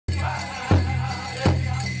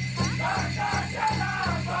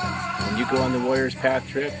When you go on the Warrior's Path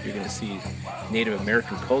trip, you're going to see Native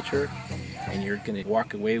American culture, and you're going to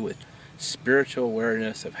walk away with spiritual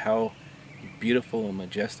awareness of how beautiful and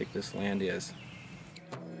majestic this land is.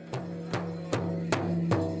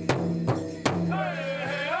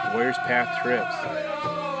 Warrior's Path trips.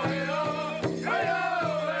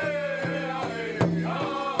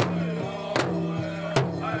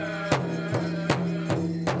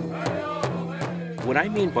 What I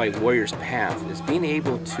mean by Warrior's Path is being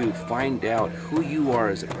able to find out who you are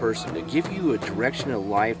as a person, to give you a direction of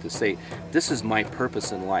life, to say, this is my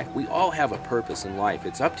purpose in life. We all have a purpose in life.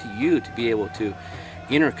 It's up to you to be able to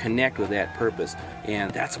interconnect with that purpose,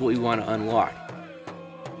 and that's what we want to unlock.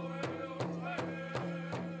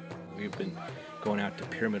 We've been going out to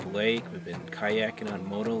Pyramid Lake, we've been kayaking on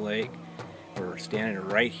Moto Lake, we're standing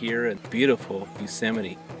right here in beautiful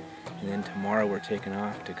Yosemite. And then tomorrow we're taking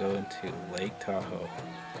off to go into Lake Tahoe.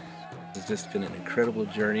 It's just been an incredible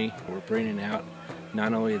journey. We're bringing out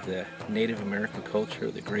not only the Native American culture,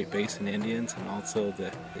 the Great Basin Indians, and also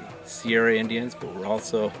the Sierra Indians, but we're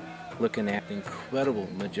also looking at incredible,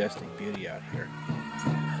 majestic beauty out here.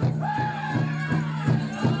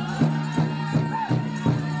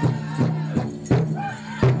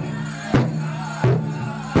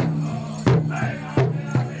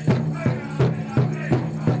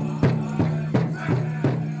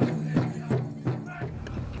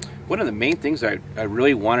 One of the main things I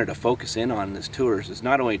really wanted to focus in on this tour is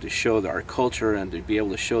not only to show our culture and to be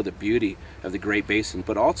able to show the beauty of the Great Basin,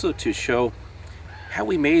 but also to show how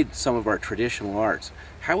we made some of our traditional arts,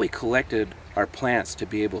 how we collected our plants to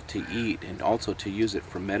be able to eat and also to use it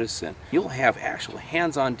for medicine. You'll have actual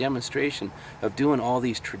hands-on demonstration of doing all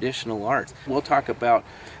these traditional arts. We'll talk about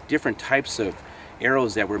different types of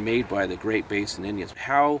arrows that were made by the Great Basin Indians,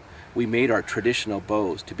 how we made our traditional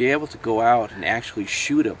bows, to be able to go out and actually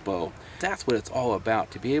shoot a bow. That's what it's all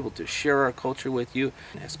about, to be able to share our culture with you,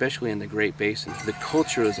 especially in the Great Basin. The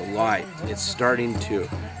culture is alive. It's starting to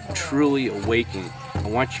truly awaken. I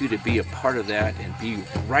want you to be a part of that and be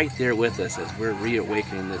right there with us as we're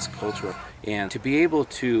reawakening this culture, and to be able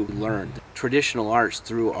to learn traditional arts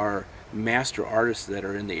through our master artists that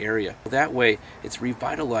are in the area. That way it's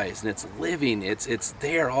revitalized and it's living, it's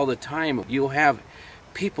there all the time. You'll have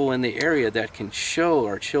people in the area that can show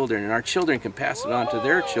our children, and our children can pass it on to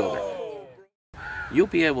their children. You'll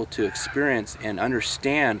be able to experience and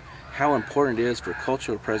understand how important it is for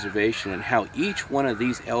cultural preservation and how each one of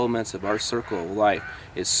these elements of our circle of life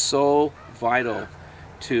is so vital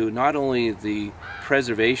to not only the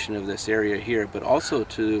preservation of this area here, but also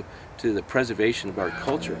to the preservation of our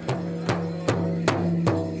culture.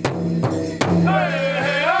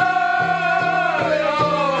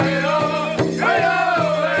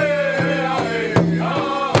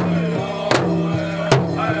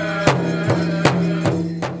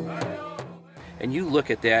 And you look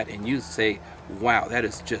at that and you say, wow, that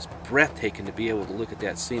is just breathtaking to be able to look at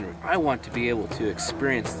that scenery. I want to be able to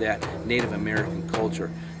experience that Native American culture.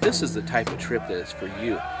 This is the type of trip that is for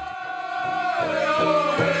you.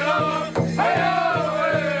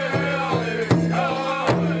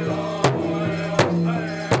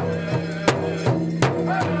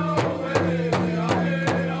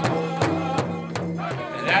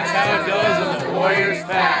 And that's how it goes in the Warrior's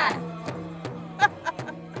Path.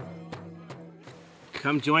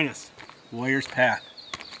 Come join us, Warrior's Path.